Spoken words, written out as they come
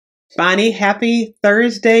Bonnie, happy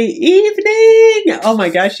Thursday evening. Oh my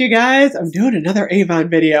gosh, you guys, I'm doing another Avon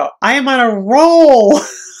video. I am on a roll.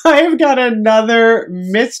 I've got another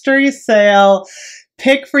mystery sale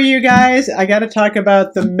pick for you guys. I got to talk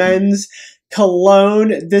about the men's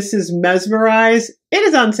cologne. This is Mesmerize. It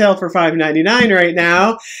is on sale for $5.99 right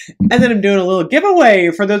now. And then I'm doing a little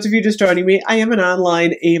giveaway. For those of you just joining me, I am an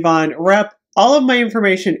online Avon rep. All of my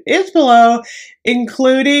information is below,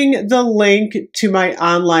 including the link to my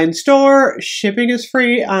online store. Shipping is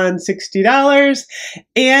free on $60,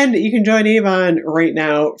 and you can join Avon right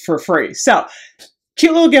now for free. So,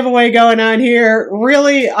 cute little giveaway going on here,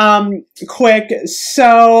 really quick.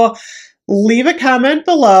 So, leave a comment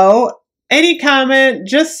below. Any comment,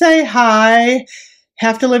 just say hi.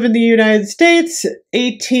 Have to live in the United States,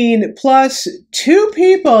 18 plus, 2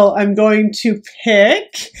 people I'm going to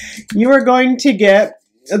pick. You are going to get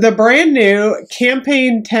the brand new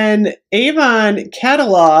Campaign 10 Avon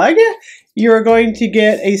catalog. You're going to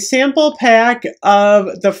get a sample pack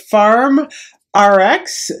of the Farm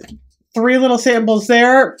RX, 3 little samples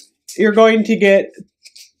there. You're going to get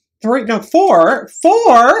 4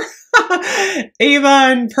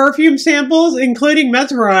 Avon perfume samples, including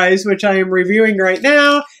Mesmerize, which I am reviewing right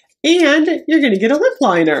now, and you're going to get a lip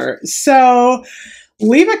liner. So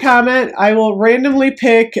leave a comment. I will randomly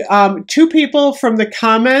pick 2 people from the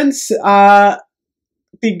comments. The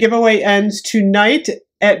giveaway ends tonight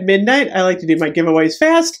at midnight. I like to do my giveaways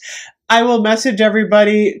fast. I will message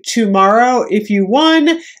everybody tomorrow if you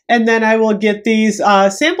won, and then I will get these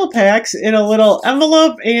sample packs in a little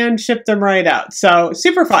envelope and ship them right out. So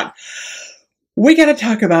super fun. We got to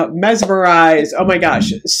talk about Mesmerize. Oh my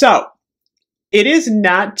gosh. So it is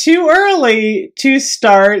not too early to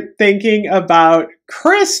start thinking about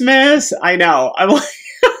Christmas. I know. I'm like,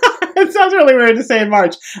 it sounds really weird to say in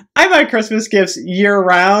March. I buy Christmas gifts year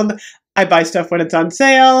round. I buy stuff when it's on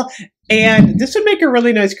sale. And this would make a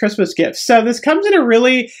really nice Christmas gift. So this comes in a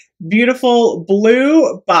really beautiful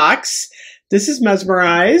blue box. This is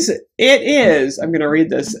Mesmerize. It is, I'm going to read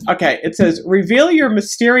this. Okay, it says, reveal your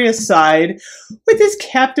mysterious side with this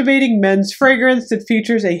captivating men's fragrance that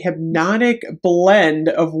features a hypnotic blend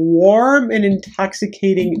of warm and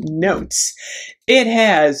intoxicating notes. It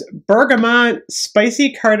has bergamot,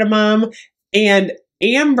 spicy cardamom, and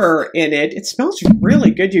amber in it. It smells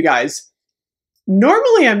really good, you guys.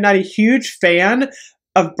 Normally, I'm not a huge fan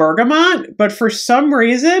of bergamot, but for some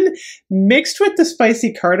reason, mixed with the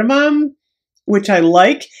spicy cardamom, which I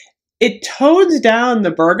like, it tones down the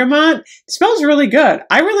bergamot. It smells really good.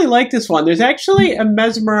 I really like this one. There's actually a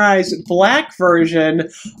Mesmerize black version.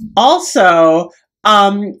 Also,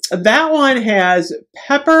 that one has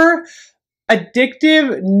pepper,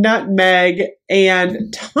 addictive nutmeg,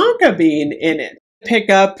 and tonka bean in it.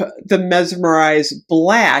 Pick up the Mesmerize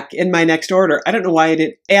black in my next order. I don't know why I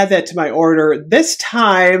didn't add that to my order this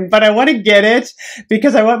time, but I want to get it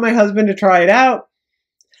because I want my husband to try it out.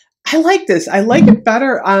 I like this. I like it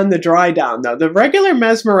better on the dry down though. The regular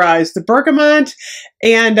Mesmerize, the bergamot,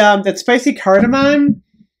 and that spicy cardamom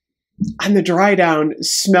on the dry down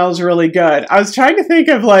smells really good. I was trying to think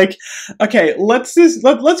of like, okay, let's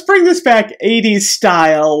bring this back 80s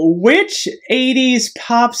style. Which 80s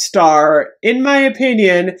pop star, in my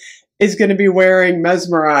opinion, is going to be wearing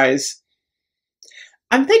Mesmerize?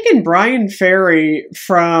 I'm thinking Brian Ferry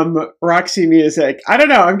from Roxy Music. I don't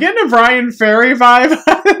know. I'm getting a Brian Ferry vibe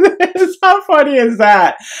out of this. How funny is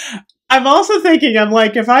that? I'm also thinking, I'm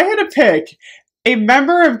like, if I had to pick a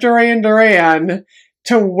member of Duran Duran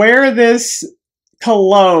to wear this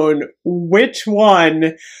cologne, which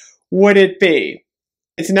one would it be?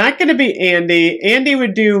 It's not going to be Andy. Andy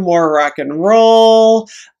would do more rock and roll.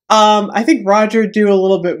 I think Roger would do a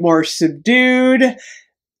little bit more subdued.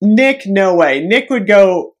 Nick, no way. Nick would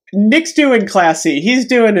go, Nick's doing classy. He's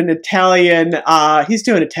doing an Italian,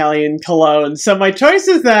 Italian cologne. So my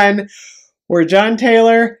choices then were John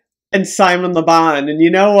Taylor and Simon Le Bon. And you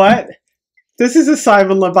know what? This is a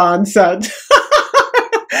Simon Le Bon set.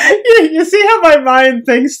 You see how my mind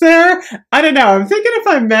thinks there? I don't know. I'm thinking if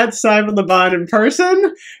I met Simon Le Bon in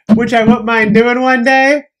person, which I wouldn't mind doing one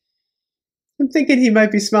day, I'm thinking he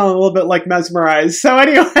might be smelling a little bit like Mesmerize. So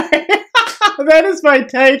anyway, that is my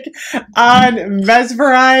take on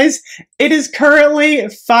Mesmerize. It is currently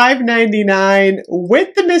 $5.99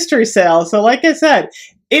 with the mystery sale. So like I said,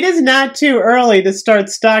 it is not too early to start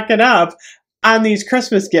stocking up on these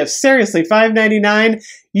Christmas gifts. Seriously, $5.99.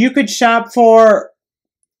 You could shop for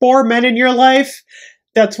 4 men in your life.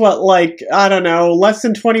 That's what, like, I don't know, less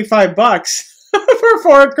than 25 bucks for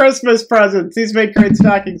 4 Christmas presents. These make great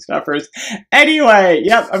stocking stuffers. Anyway,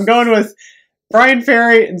 yep, I'm going with Brian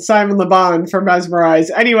Ferry and Simon LeBon for Mesmerize.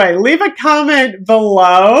 Anyway, leave a comment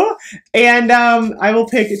below, and I will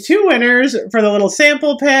pick 2 winners for the little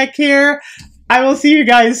sample pack here. I will see you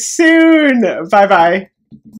guys soon. Bye-bye.